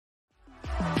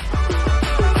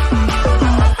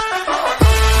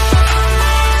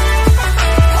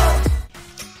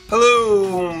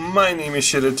my name is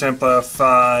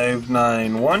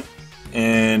Templar591,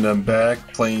 and I'm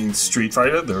back playing Street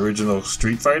Fighter, the original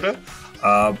Street Fighter.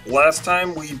 Last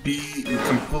time we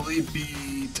completely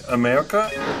beat America.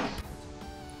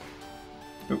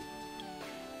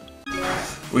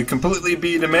 We completely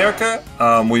beat America.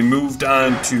 We moved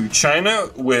on to China,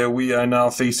 where we are now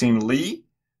facing Lee.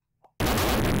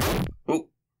 Oh,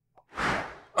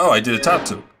 I did a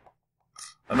Tatsu.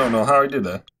 I don't know how I did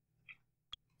that.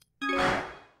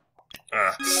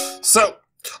 So,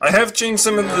 I have changed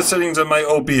some of the settings on my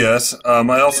OBS.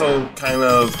 I also kind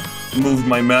of moved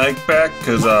my mic back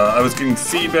because I was getting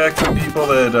feedback from people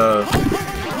that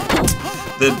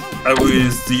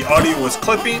the audio was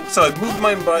clipping. So I moved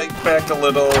my mic back a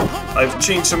little. I've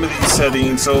changed some of these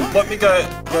settings. So let me guys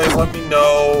let me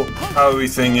know how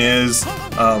everything is.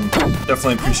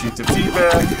 Definitely appreciate the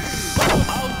feedback.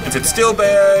 If it's still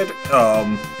bad,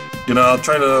 you know, I'll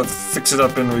try to fix it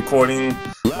up in recording.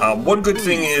 One good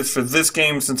thing is for this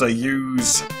game, since I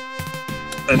use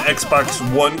an Xbox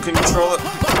One controller,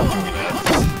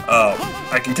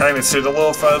 I can kind of sit a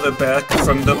little farther back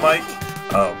from the mic.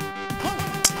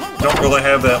 Don't really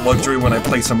have that luxury when I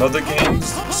play some other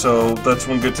games, so that's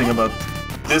one good thing about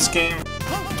this game.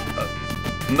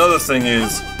 Another thing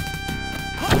is,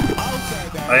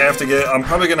 I'm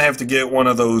probably gonna have to get one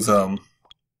of those,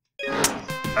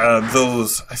 I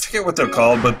forget what they're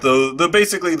called, but they're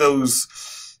basically those,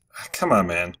 come on,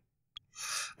 man.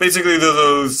 Basically, they're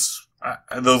those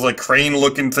like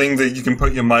crane-looking things that you can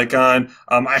put your mic on.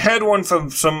 I had one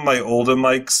from some of my older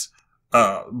mics,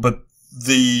 but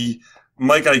the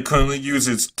mic I currently use,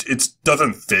 it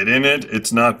doesn't fit in it.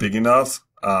 It's not big enough.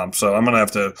 So I'm gonna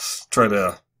have to try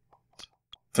to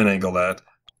finagle that.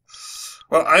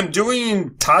 Well, I'm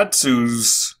doing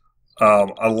Tatsus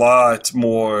a lot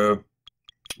more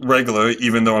regular,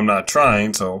 even though I'm not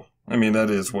trying, so, I mean, that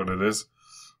is what it is.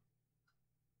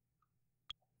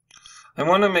 I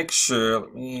want to make sure,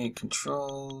 let me,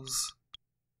 controls,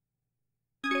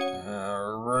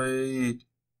 alright,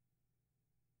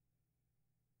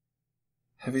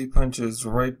 heavy punches,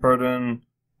 right button,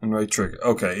 and right trigger,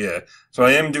 okay, yeah, so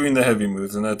I am doing the heavy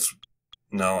moves, and that's,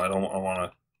 no, I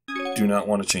do not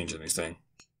want to change anything,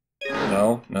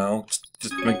 no,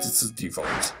 just make this as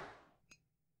default.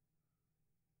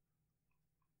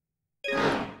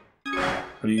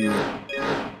 What do you...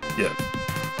 Yeah.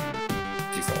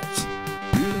 Defaults.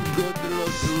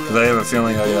 Because I have a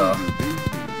feeling I,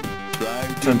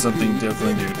 done something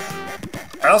different, dude.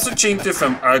 I also changed it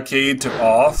from arcade to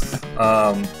off.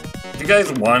 If you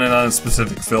guys want it on a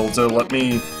specific filter, let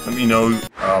me know.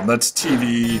 That's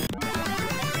TV.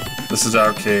 This is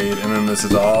arcade, and then this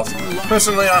is off.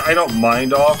 Personally, I don't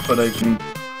mind off, but I can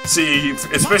see,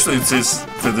 especially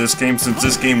for this game, since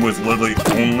this game was literally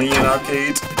only in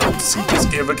arcades, I don't see this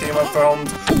game ever came up for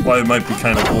homes, while it might be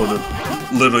kind of cool to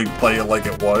literally play it like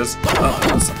it was. Oh,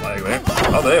 there's some lag there.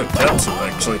 Oh, there, Tatsu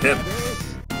actually hit.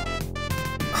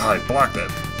 Oh, I blocked it.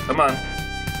 Come on.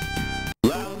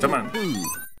 Come on.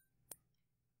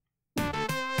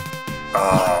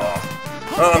 Oh.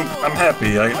 Well, I'm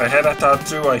happy. I had a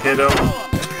Tatsu, I hit him.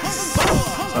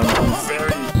 I'm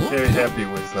very, very happy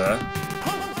with that.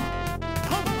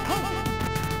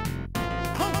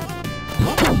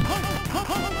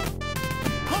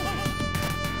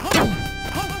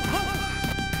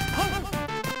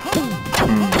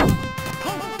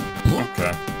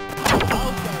 Okay.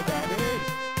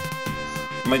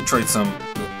 Might try some.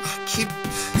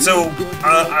 So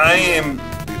I am,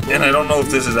 and I don't know if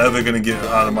this is ever gonna get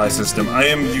out of my system. I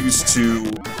am used to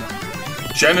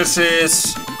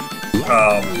Genesis,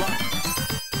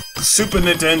 Super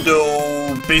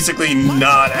Nintendo, basically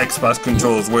not Xbox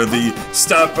controls, where the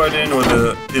stop button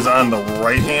is on the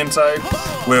right hand side,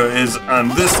 whereas on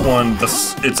this one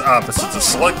it's opposite. The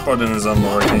select button is on the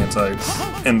right hand side,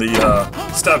 and the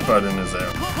stop button is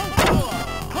there.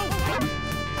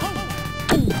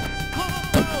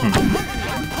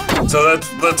 So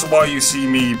that's why you see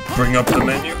me bring up the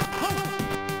menu.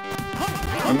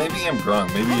 Or maybe I'm wrong.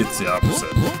 Maybe it's the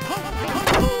opposite.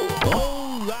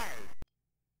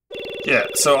 Yeah,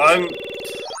 so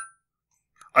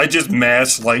I just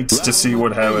mashed lights to see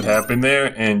what would happen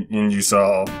there, and you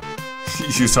saw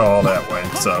all that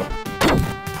went, so.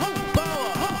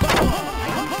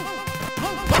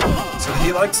 So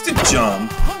he likes to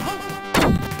jump.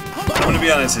 I'm gonna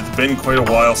be honest, it's been quite a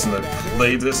while since I've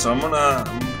played this, so I'm gonna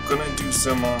do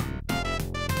some,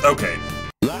 okay.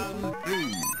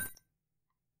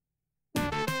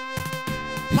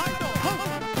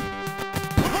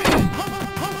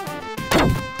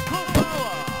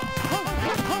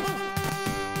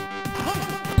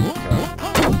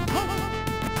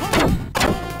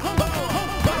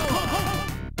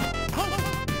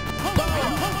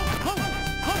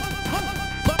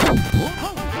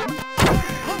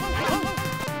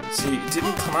 See, it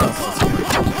didn't come out for 3.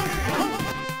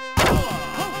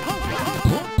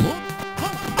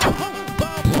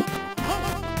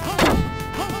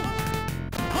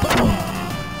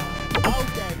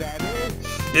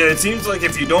 Yeah, it seems like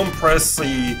if you don't press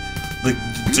the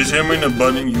determine a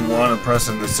button you want to press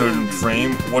in a certain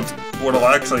frame, what'll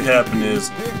actually happen is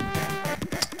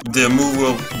the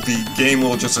game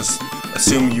will just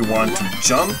assume you want to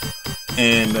jump,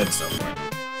 and that's no point.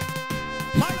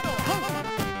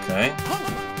 Okay.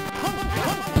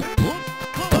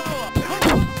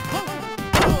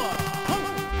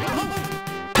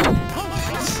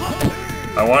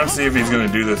 I want to see if he's gonna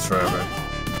do this forever.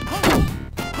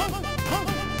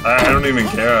 I don't even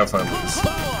care if I lose.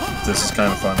 This is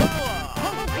kind of funny.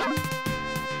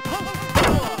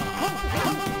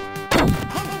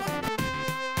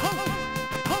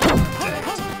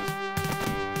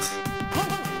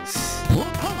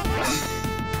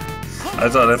 I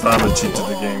thought I found a cheat to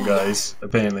the game, guys.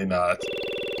 Apparently not.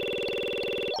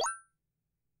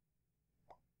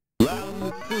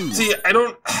 See, I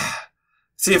don't...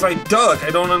 See, if I duck, I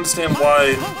don't understand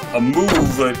why a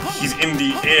move that he's in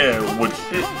the air would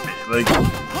hit me. Like...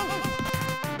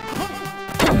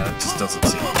 Yeah, it just doesn't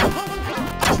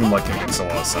seem like it makes a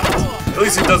lot of sense. At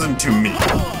least it doesn't to me.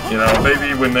 You know,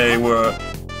 maybe when they were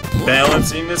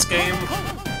balancing this game,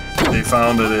 they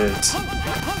found that it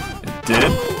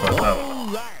did, but I don't know.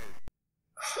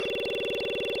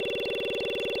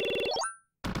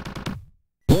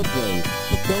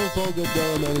 Don't forget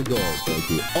there are many doors that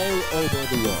you all over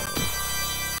the world.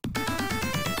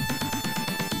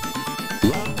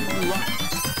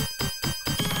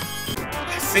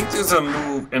 I think there's a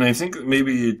move, and I think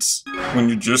maybe it's when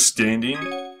you're just standing.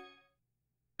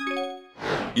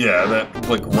 Yeah, that,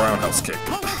 like, roundhouse kick.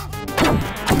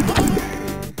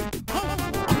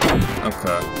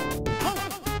 Okay.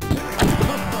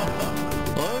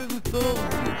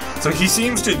 So he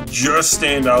seems to just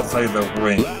stand outside the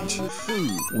range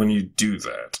when you do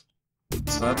that.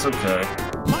 So that's okay.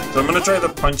 So I'm gonna try the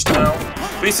punch now.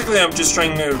 Basically, I'm just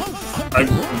trying to... I'm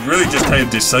really just kind of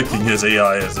dissecting his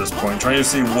AI at this point, trying to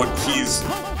see what he's...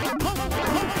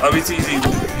 Obviously,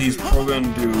 he's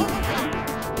programmed to...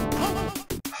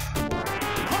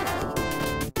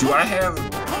 Do I have...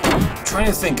 I'm trying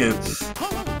to think of...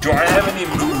 Do I have any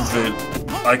moves that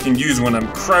I can use when I'm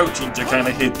crouching to kind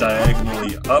of hit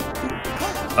diagonally up?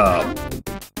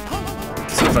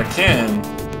 So if I can...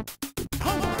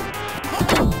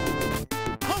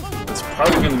 That's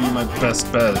probably going to be my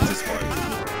best bet at this point.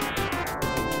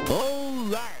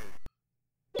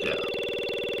 Yeah.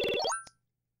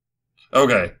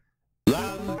 Okay.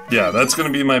 Yeah, that's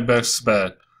going to be my best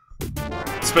bet.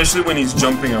 Especially when he's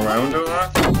jumping around a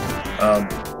lot.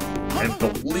 I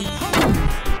believe...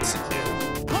 Let's see here.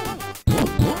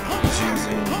 He's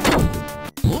using...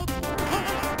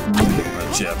 medium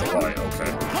punch. Yeah, the Y,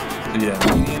 okay. So yeah,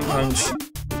 medium punch is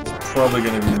probably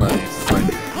going to be my friend.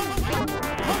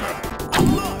 Okay.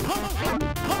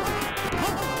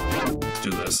 Let's do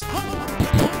this.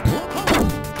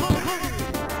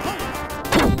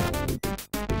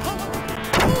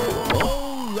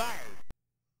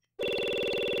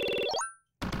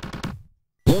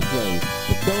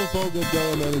 Don't forget there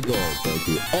are many doors that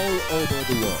you all over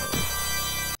the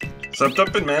world. Stop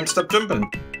jumping, man. Stop jumping.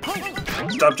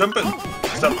 Stop jumping.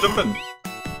 Stop jumping.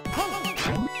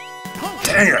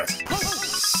 Dang it!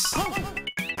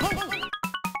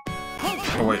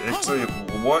 Oh wait, actually,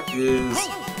 what is...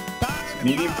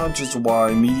 Medium punch is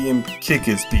Y, medium kick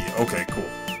is B. Okay, cool.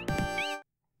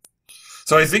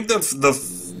 So I think the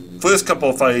first couple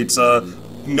of fights,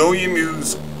 know your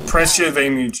moves, press your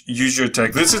aim, use your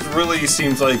attack. This is really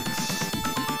seems like,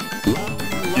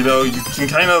 you know, you can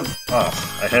kind of... Oh,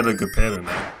 I had a good pattern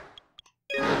there.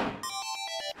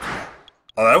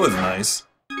 Oh, that was nice.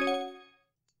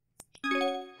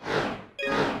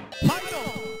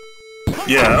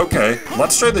 Yeah, okay.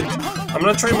 Let's try the... I'm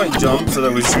gonna try my jumps that I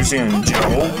was using on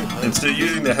Joe. Instead of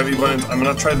using the heavy buttons, I'm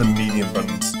gonna try the medium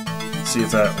buttons. See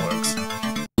if that works.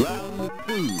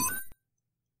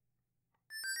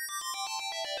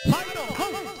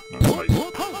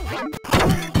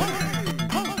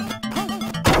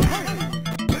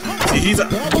 See,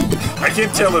 I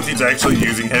can't tell if he's actually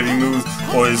using heavy moves,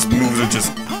 or his moves are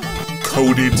just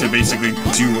coded to basically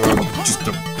do just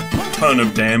a ton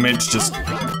of damage, just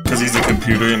because he's a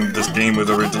computer and this game was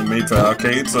originally made for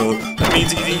arcade, so that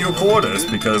means eating your quarters,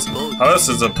 because how else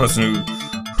is a person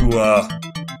who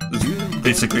is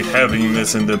basically having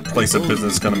this in the place of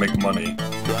business gonna make money?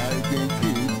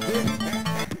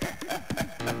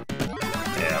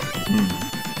 Yeah.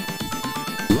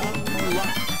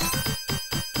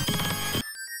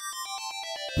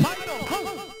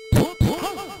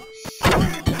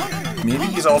 maybe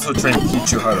he's also trying to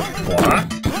teach you how to block?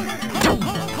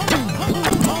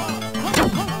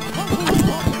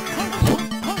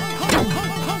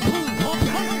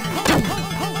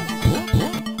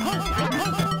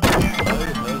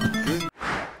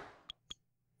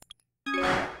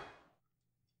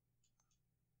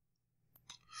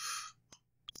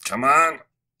 Come on.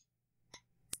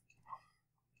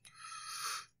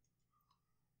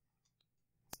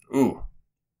 Ooh.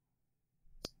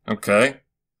 Okay.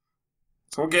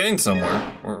 So we're getting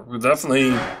somewhere. We're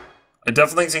definitely... I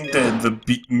definitely think that the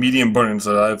medium buttons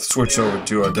that I've switched over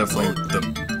to are definitely the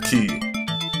key.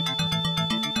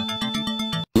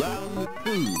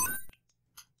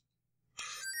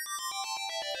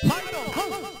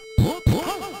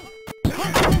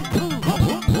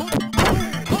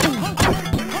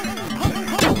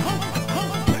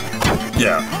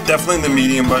 Yeah, definitely the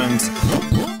medium buttons,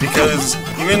 because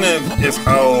even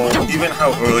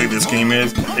how early this game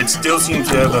is, it still seems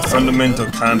to have the fundamental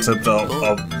concept of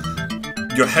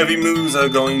your heavy moves are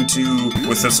going to,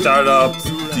 with the startup,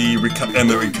 and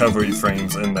the recovery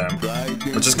frames in them,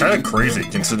 which is kind of crazy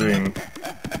considering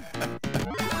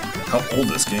how old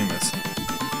this game is.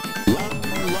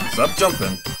 Stop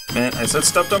jumping, man! I said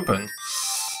stop jumping.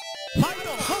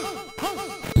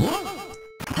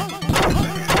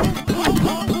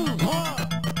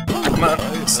 Come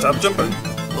on, stop jumping.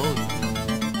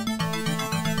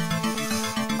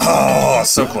 Oh,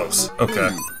 so close. Okay.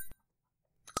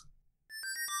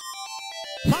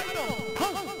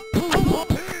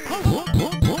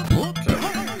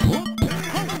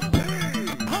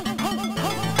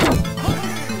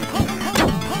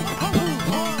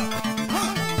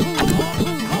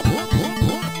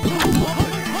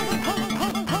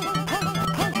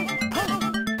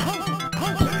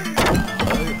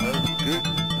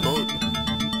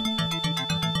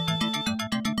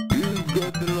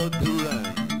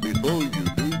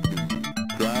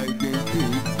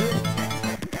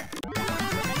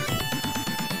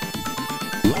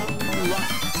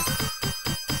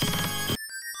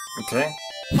 Okay.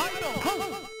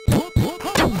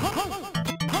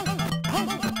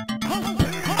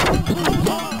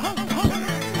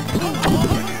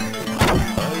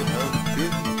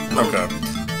 Okay.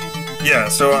 Yeah,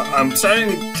 so I'm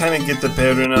starting to kind of get the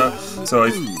pattern now. So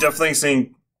I definitely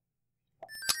think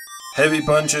heavy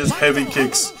punches, heavy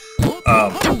kicks.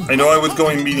 I know I was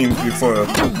going medium before,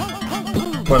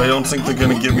 but I don't think they're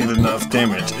going to give me enough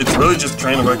damage. It's really just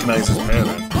trying to recognize this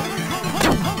pattern.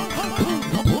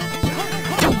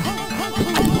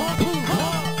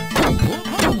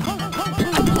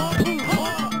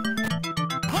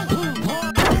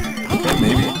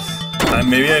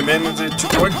 Maybe I managed it too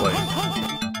quickly.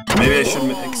 Maybe I should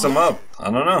mix them up. I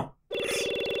don't know.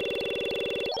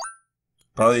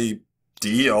 Probably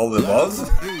D, all the above?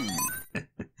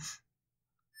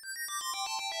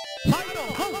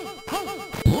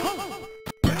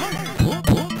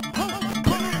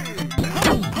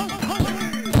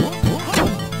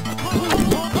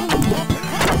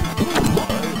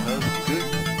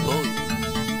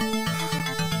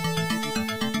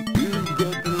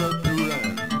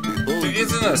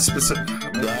 Isn't a specific...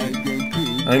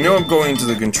 I know I'm going into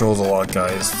the controls a lot,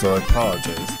 guys, so I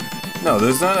apologize. No,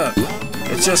 there's not a...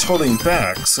 It's just holding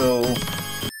back, so...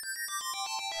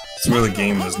 This really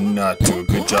game does not do a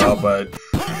good job at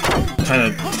kind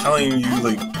of telling you,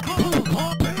 like...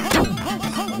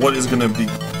 what is gonna be...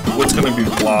 What's gonna be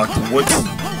blocked, what's...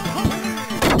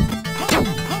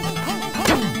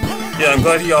 Yeah, I'm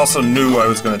glad he also knew I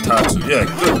was gonna touch. Yeah,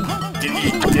 good.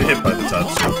 Get hit by the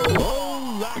touch.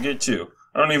 Forget you.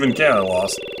 I don't even care I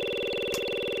lost.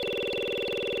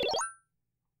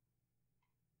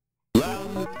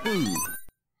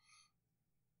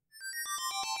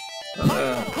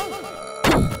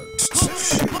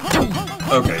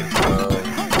 Okay,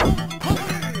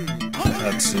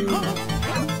 that's to sure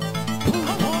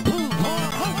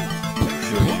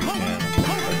you can.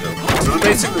 So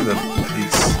basically the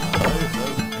piece.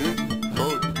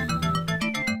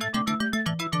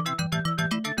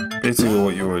 Basically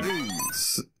what you would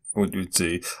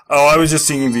see. Oh, I was just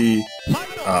seeing the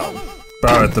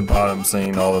bar at the bottom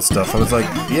saying all this stuff. I was like,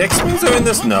 the X-Men's are in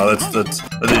this? No, it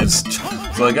is.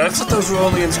 So like, I thought those were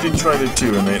only in Street Fighter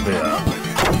 2, and they are.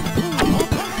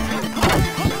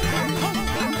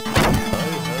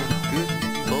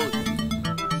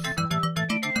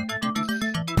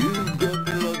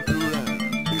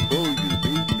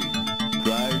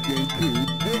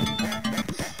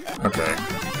 Okay.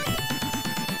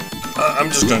 I'm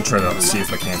just gonna try to see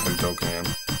if I can't Hadouken him.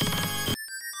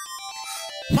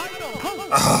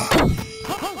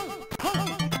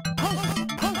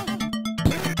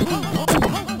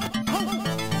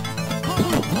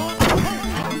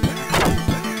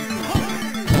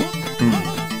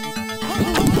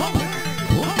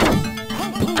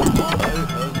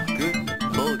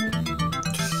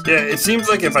 Yeah, it seems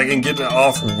like if I can get it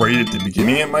off right at the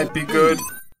beginning, it might be good.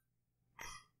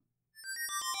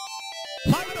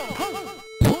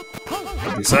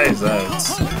 But besides that,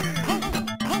 it's...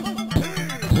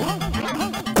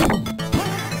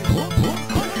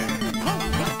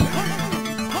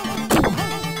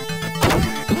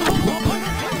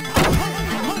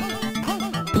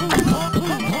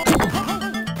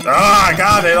 Ah, I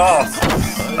got it off!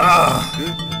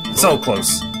 Ah, so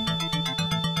close.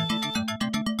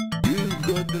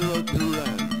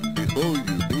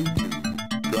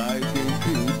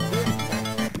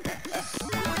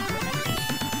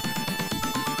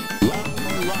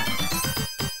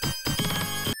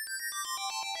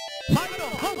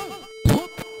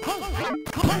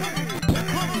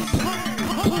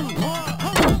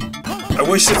 I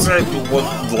wish it said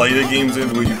what later games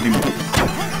is where you can...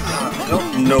 I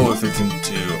don't know if it's in 2.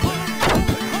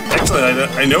 Actually,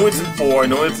 I know it's in 4, I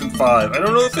know it's in 5. I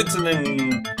don't know if it's in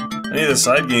any of the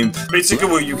side games. Basically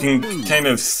where you can kind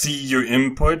of see your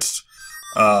inputs.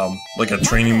 Like a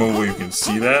training mode where you can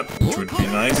see that, which would be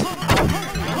nice.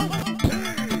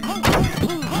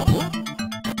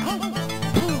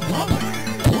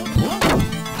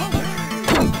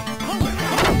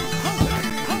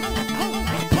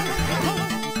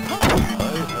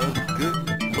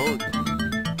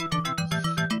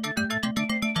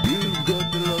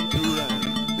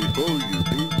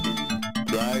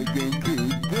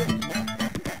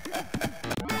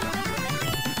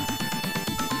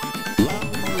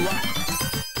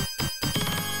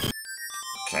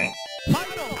 Okay.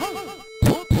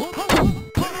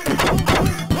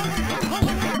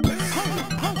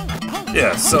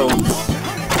 Yeah, so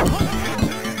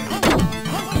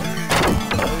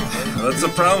that's the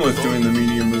problem with doing the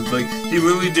medium moves. Like, he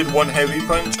literally did one heavy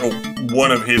punch, or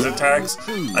one of his attacks.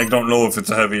 I don't know if it's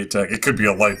a heavy attack. It could be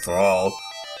a light for all.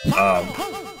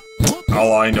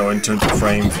 All I know in terms of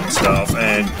frames and stuff,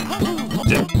 and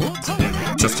it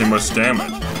just did much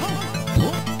damage.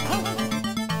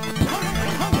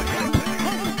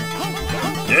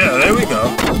 Yeah, there we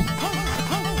go.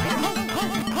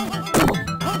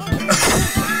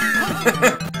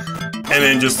 And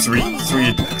then just three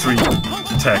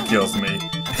attack kills me.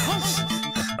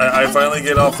 I finally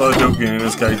get off the Hadouken and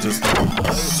this guy just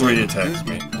 3 attacks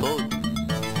me.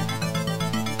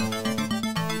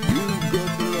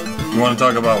 You want to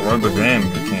talk about rubber band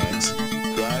mechanics?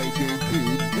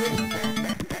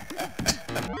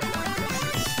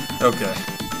 Okay.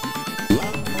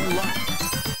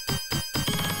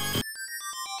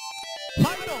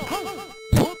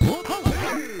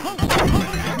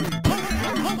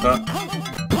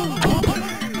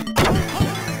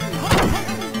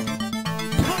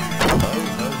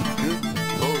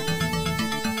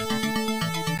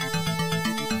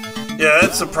 Yeah,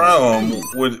 that's the problem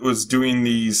with doing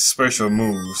these special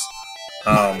moves.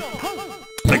 I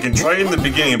can try it in the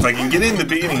beginning. If I can get it in the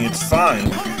beginning, it's fine.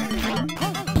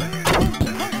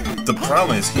 The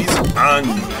problem is he's on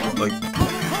you, like,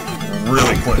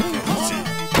 really quick, as you see.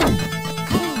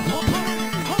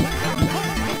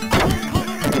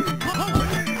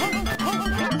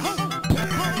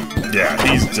 Yeah,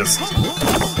 he's just...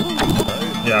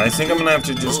 Yeah, I think I'm gonna have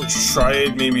to just try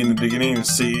it maybe in the beginning and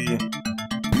see...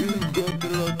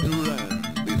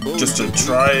 Just to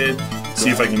try it, see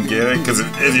if I can get it, because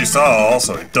as you saw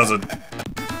also, it does a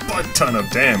butt ton of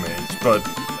damage, but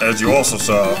as you also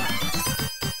saw...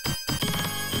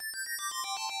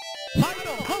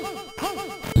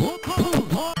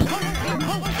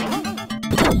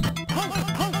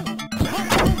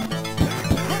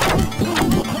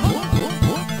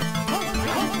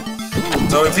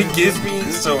 So if he gives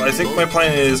me, so I think my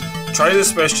plan is, try the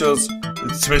specials,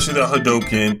 especially the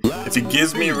Hadouken. If he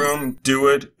gives me room, do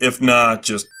it. If not,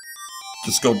 just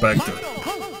go back to it.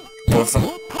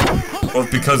 Or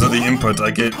if because of the input, I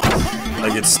get.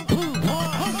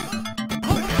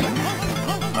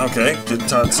 Okay, did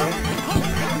Tatsu.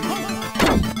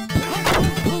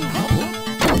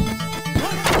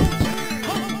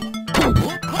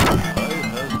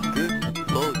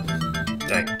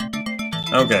 Dang.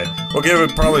 Okay, we'll give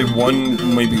it probably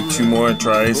 1, maybe 2 more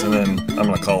tries, and then I'm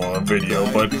gonna call it a video,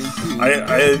 but I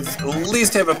at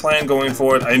least have a plan going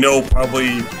forward. I know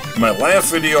probably my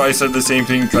last video I said the same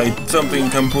thing, tried something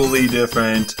completely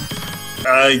different.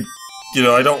 I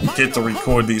don't get to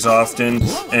record these often,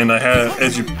 and I have,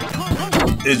 as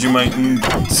you might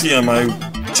see on my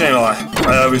channel, I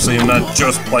obviously am not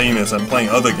just playing this, I'm playing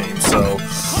other games, so,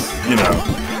 you know.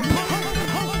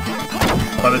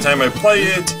 By the time I play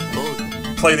it,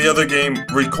 play the other game,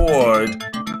 record,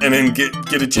 and then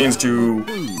get a chance to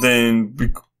then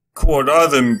record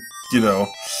other,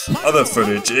 other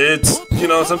footage. It's you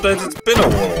know, sometimes it's been a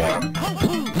little while.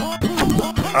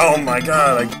 Oh my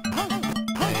god,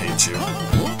 I hate you.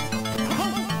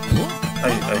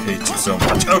 I hate you so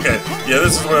much. Okay, yeah,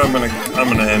 this is where I'm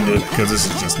gonna end it, because this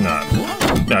is just not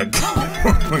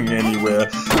going anywhere.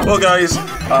 Well, guys,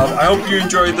 I hope you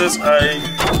enjoyed this. I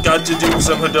got to do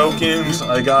some Hadokens.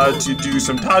 I got to do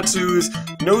some Tatsus.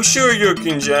 No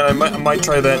Shoryukens yet. I might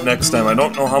try that next time. I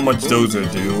don't know how much those are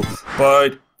due,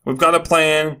 but we've got a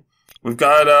plan. We've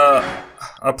got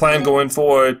a plan going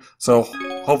forward. So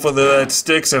hopefully that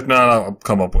sticks. If not, I'll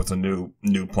come up with a new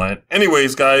plan.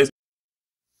 Anyways, guys,